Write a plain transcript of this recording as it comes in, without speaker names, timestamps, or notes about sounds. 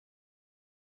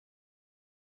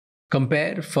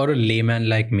compare for a layman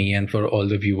like me and for all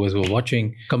the viewers who are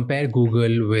watching, compare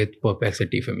Google with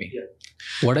Perplexity for me. Yeah.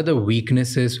 What are the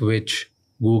weaknesses which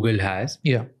Google has?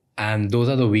 Yeah. And those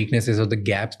are the weaknesses or the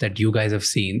gaps that you guys have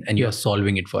seen and you're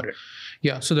solving it for it.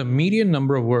 Yeah. So the median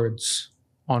number of words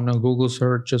on a Google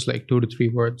search is like 2 to 3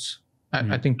 words.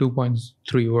 I think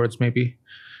 2.3 words maybe.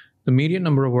 The median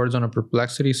number of words on a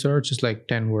Perplexity search is like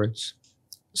 10 words.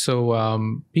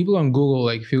 So people on Google,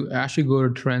 like if you actually go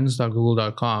to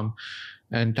trends.google.com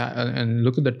and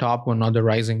look at the top one, not the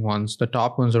rising ones, the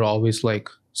top ones are always like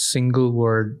single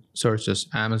word searches: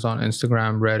 Amazon,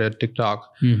 Instagram, Reddit, TikTok,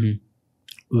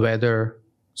 weather,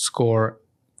 score,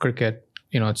 cricket.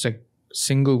 It's like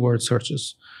single word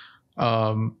searches.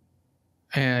 And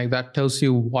that tells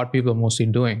you what people are mostly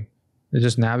doing. They're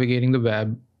just navigating the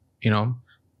web.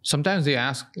 Sometimes they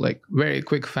ask like very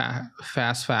quick,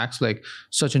 fast facts, like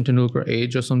Sachin Tendulkar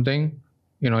age or something.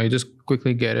 You just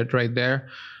quickly get it right there.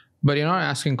 But you're not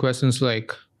asking questions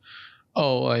like,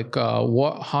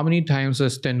 how many times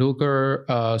has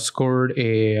Tendulkar scored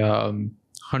a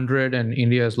 100 and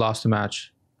India has lost a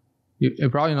match?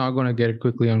 You're probably not going to get it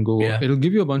quickly on Google. Yeah. It'll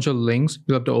give you a bunch of links.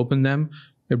 You'll have to open them.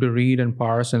 You have to read and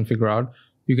parse and figure out.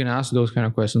 You can ask those kind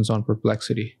of questions on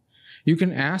Perplexity. You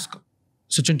can ask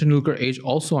Sachin Tendulkar age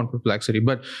also on Perplexity,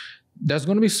 but there's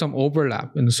going to be some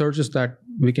overlap in the searches that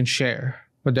we can share.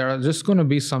 But there are just going to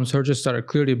be some searches that are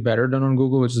clearly better done on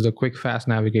Google, which is the quick, fast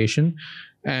navigation.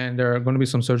 And there are going to be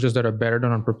some searches that are better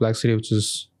done on Perplexity, which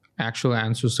is actual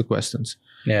answers to questions.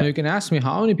 Yeah. Now you can ask me,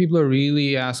 how many people are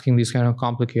really asking these kind of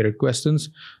complicated questions?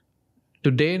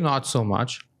 Today, not so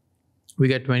much. We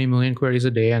get 20 million queries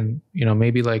a day, and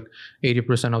maybe like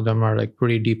 80% of them are like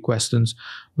pretty deep questions.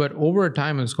 But over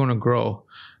time, it's going to grow.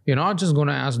 You're not just going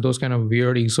to ask those kind of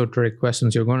weird esoteric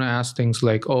questions. You're going to ask things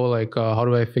like, how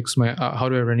do I fix my, how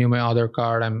do I renew my Aadhaar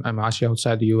card? I'm actually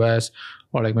outside the US,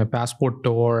 or like my passport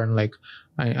tore, and like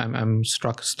I'm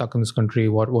stuck in this country.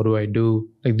 What do I do?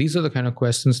 Like these are the kind of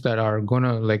questions that are going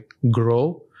to like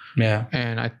grow. Yeah.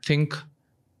 And I think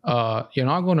you're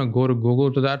not going to go to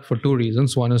Google to that for 2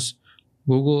 reasons. One is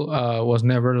Google was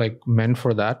never like meant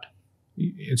for that.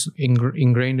 It's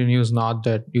ingrained in you is not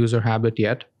that user habit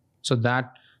yet. So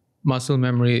that muscle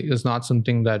memory is not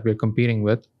something that we're competing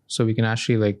with. So we can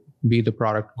actually like be the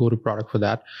product, go to product for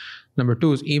that. Number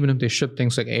 2 is even if they ship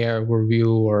things like AI overview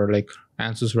or like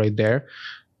answers right there,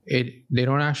 they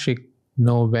don't actually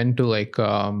know when to like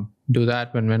do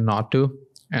that, when not to.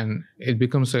 And it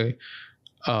becomes a,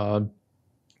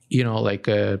 like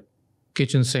a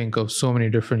kitchen sink of so many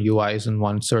different UIs in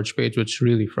one search page, which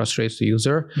really frustrates the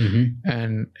user.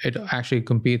 And it actually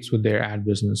competes with their ad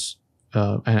business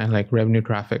and like revenue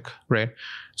traffic, right?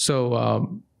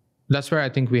 So that's where I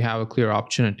think we have a clear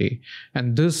opportunity.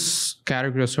 And this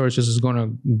category of searches is going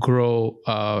to grow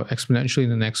exponentially in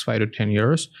the next 5 to 10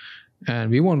 years.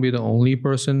 And we won't be the only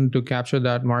person to capture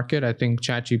that market. I think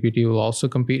ChatGPT will also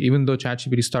compete, even though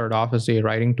ChatGPT started off as a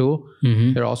writing tool.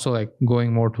 They're also like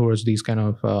going more towards these kind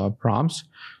of prompts.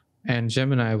 And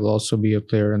Gemini will also be a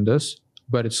player in this,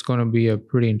 but it's going to be a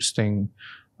pretty interesting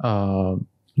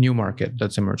new market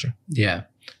that's emerging. Yeah.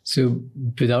 So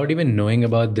without even knowing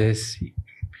about this,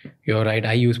 you're right.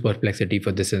 I use Perplexity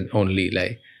for this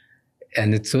only,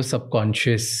 and it's so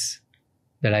subconscious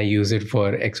that I use it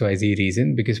for XYZ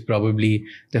reason, because probably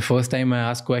the first time I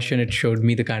asked question, it showed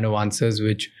me the kind of answers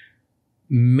which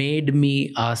made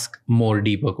me ask more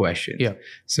deeper questions. Yeah.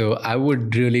 So I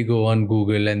would really go on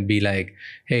Google and be like,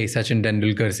 hey, Sachin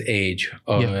Tendulkar's age,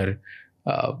 or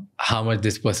how much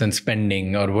this person's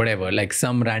spending, or whatever, like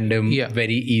some random,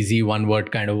 very easy one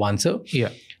word kind of answer. Yeah.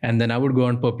 And then I would go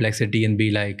on Perplexity and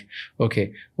be like,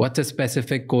 okay, what's a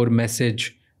specific core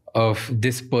message of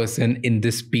this person in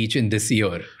this speech in this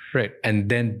year? Right. And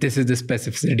then this is the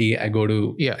specificity I go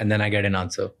to, and then I get an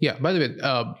answer. Yeah. By the way,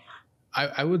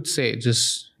 I would say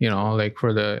just, like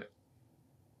for the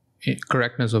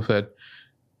correctness of it,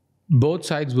 both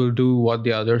sides will do what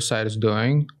the other side is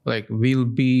doing. Like we'll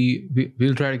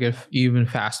try to get even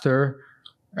faster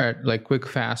at like quick,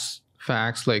 fast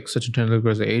facts, like Sachin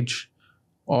Tendulkar's age,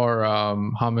 or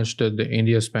how much did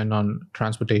India spend on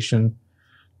transportation,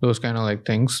 those kind of like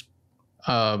things,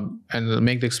 and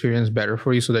make the experience better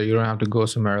for you so that you don't have to go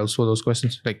somewhere else for those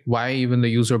questions. Like why even the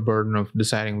user burden of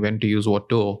deciding when to use what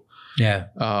tool? Yeah.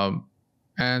 And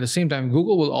at the same time,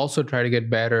 Google will also try to get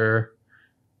better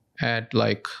at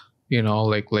like,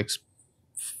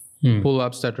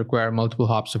 pull-ups that require multiple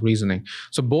hops of reasoning.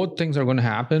 So both things are going to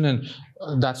happen. And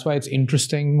that's why it's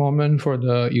interesting moment for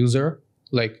the user,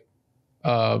 like,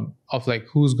 of like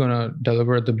who's going to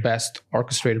deliver the best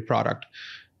orchestrated product.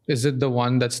 is it the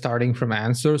one that's starting from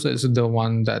answers, or is it the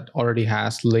one that already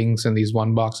has links and these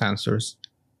one box answers?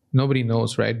 Nobody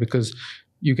knows, right? Because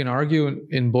you can argue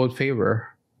in both favor.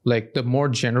 Like the more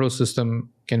general system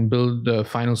can build the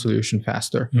final solution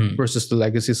faster versus the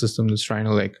legacy system that's trying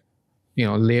to like,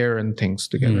 layer and things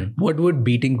together. What would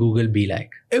beating Google be like?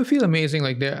 It would feel amazing.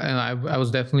 Like I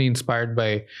was definitely inspired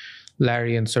by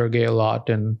Larry and Sergey a lot,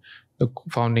 and the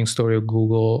founding story of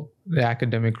Google, the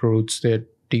academic roots. They're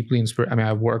deeply inspired. I mean,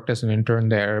 I've worked as an intern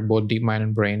there, both DeepMind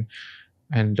and Brain,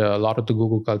 and a lot of the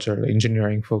Google culture, the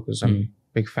engineering focus. I'm a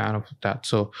big fan of that.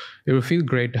 So it would feel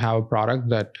great to have a product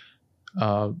that,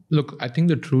 look, I think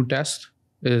the true test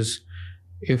is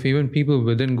if even people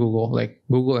within Google, like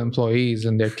Google employees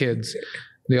and their kids,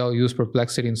 they all use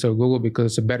Perplexity instead of Google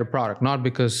because it's a better product, not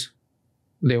because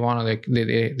they want to like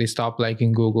they stop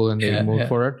liking Google and they move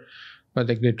for it, but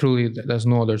like they truly, there's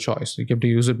no other choice. You have to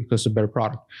use it because it's a better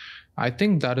product. I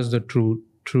think that is the true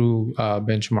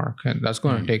benchmark, and that's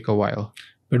going to take a while.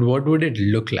 But what would it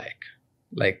look like?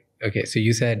 Like, okay, so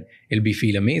you said it'll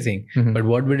feel amazing, but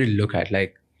what would it look at?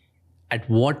 Like, at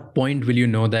what point will you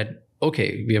know that,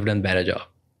 okay, we have done better job?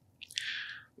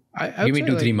 Give me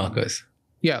 2-3 markers.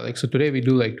 Yeah, like so today we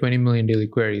do like 20 million daily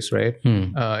queries, right?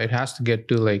 It has to get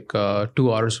to like 2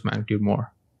 orders of magnitude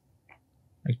more,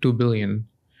 like 2 billion.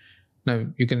 Now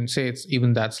you can say it's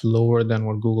even that's lower than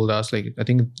what Google does. Like I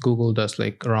think Google does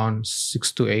like around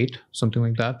 6 to 8, something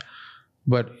like that.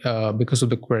 But because of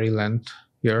the query length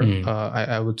here,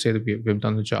 I would say that we've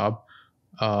done the job.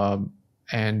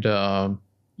 And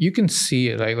you can see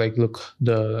it, right? Like, look,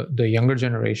 the younger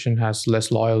generation has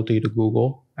less loyalty to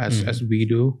Google as we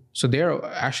do. So they're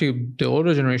actually, the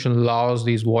older generation allows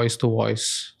these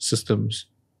voice-to-voice systems.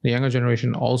 The younger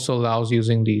generation also allows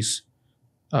using these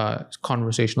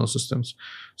conversational systems.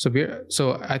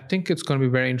 So I think it's going to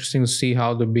be very interesting to see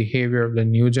how the behavior of the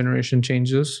new generation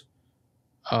changes.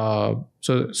 So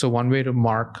one way to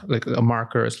mark, like a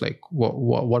marker is like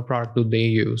what product do they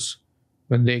use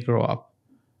when they grow up.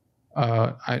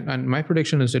 And my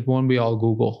prediction is it won't be all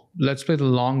Google. Let's play the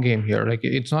long game here. Like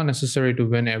it's not necessary to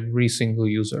win every single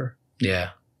user. Yeah.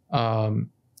 And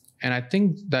I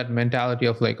think that mentality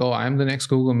of like, oh, I'm the next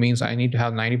Google means I need to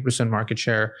have 90% market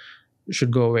share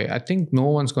should go away. I think no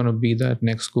one's going to be that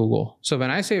next Google. So when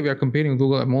I say we are competing with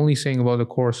Google, I'm only saying about the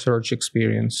core search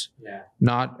experience,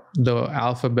 not the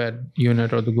Alphabet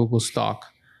unit or the Google stock.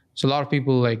 So a lot of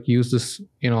people like use this,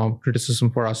 criticism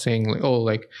for us saying like, oh,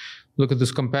 like, look at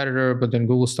this competitor, but then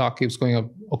Google stock keeps going up.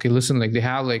 Okay, listen, like they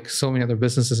have like so many other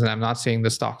businesses, and I'm not saying the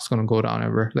stock's going to go down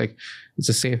ever. Like it's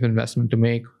a safe investment to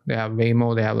make. They have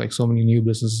Waymo, they have like so many new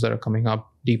businesses that are coming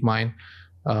up, DeepMind,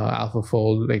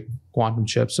 AlphaFold, like quantum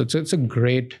chips. So it's a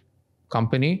great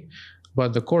company,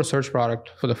 but the core search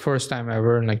product for the first time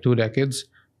ever in like 2 decades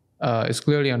is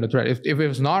clearly under threat. If it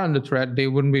was not under threat, they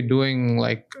wouldn't be doing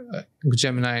like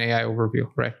Gemini and AI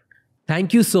overview, right?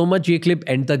 Thank you so much ये clip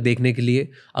and तक देखने के लिए.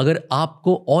 अगर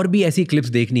आपको और भी ऐसी क्लिप्स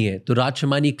देखनी है तो राज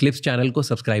शमानी क्लिप्स चैनल को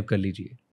सब्सक्राइब कर लीजिए.